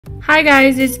Hi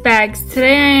guys, it's Bagz.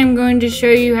 Today I am going to show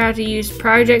you how to use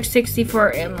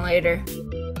Project64 Emulator.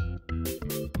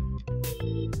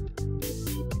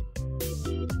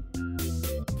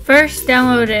 First,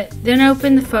 download it, then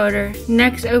open the folder.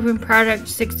 Next, open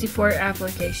Project64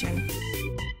 application.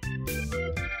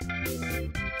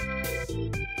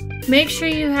 Make sure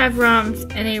you have ROMs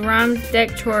and a ROMs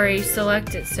directory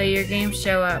selected so your games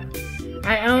show up.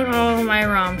 I own all of my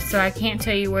ROMs, so I can't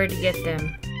tell you where to get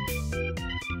them.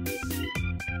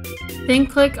 Then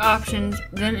click Options,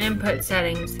 then Input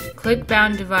Settings. Click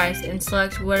Bound Device and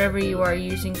select whatever you are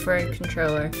using for a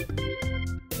controller.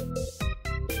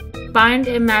 Bind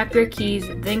and map your keys,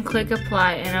 then click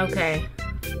Apply and OK.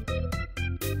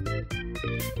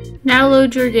 Now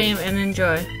load your game and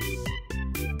enjoy.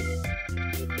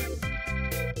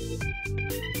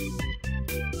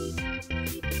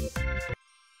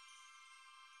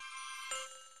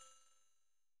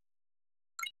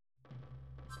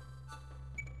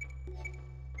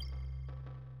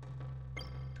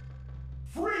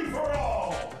 Free for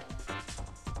all!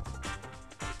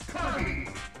 Copy!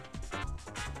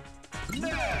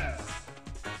 Nest!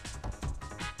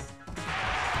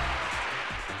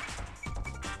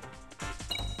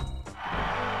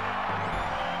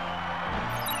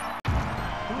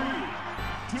 3,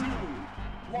 2,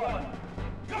 1,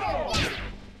 go!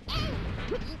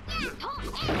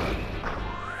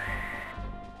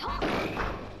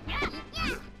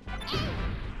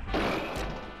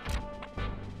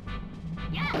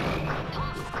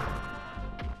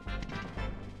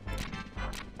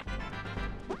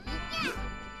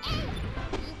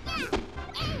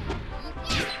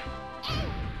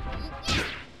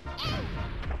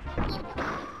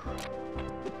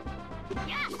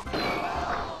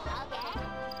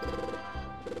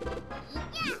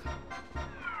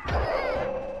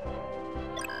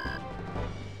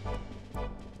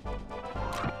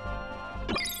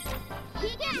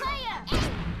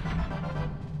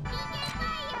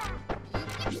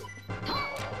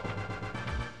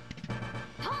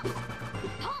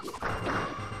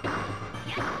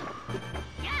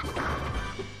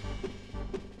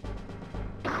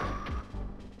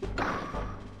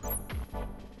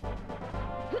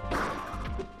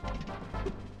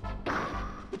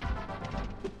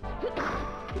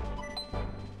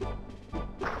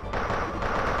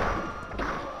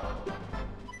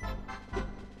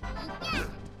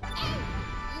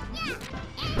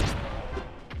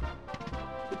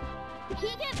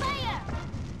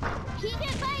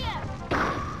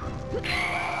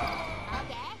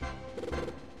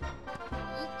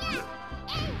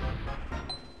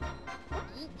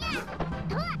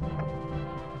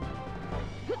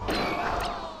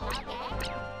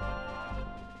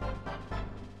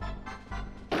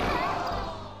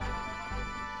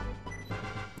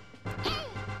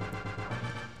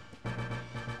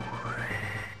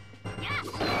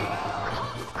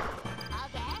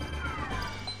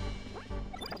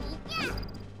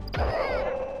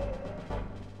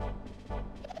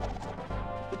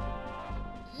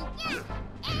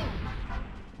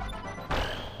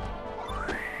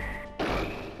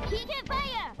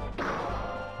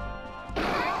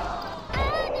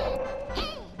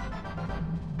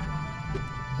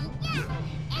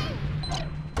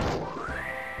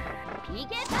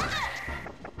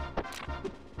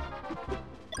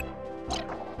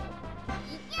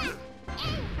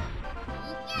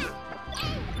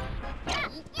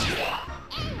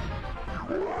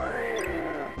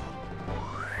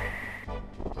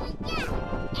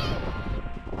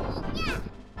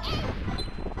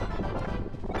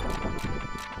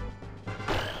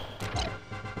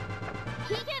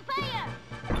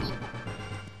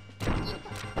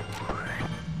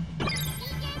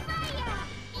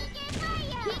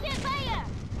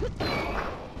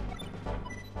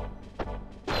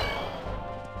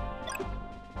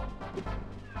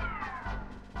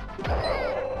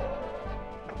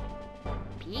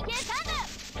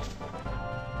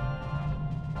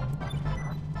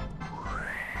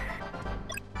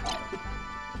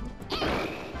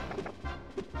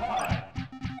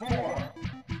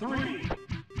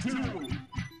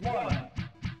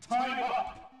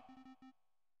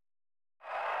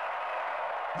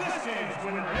 This game's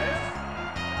winner is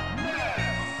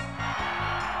Nest!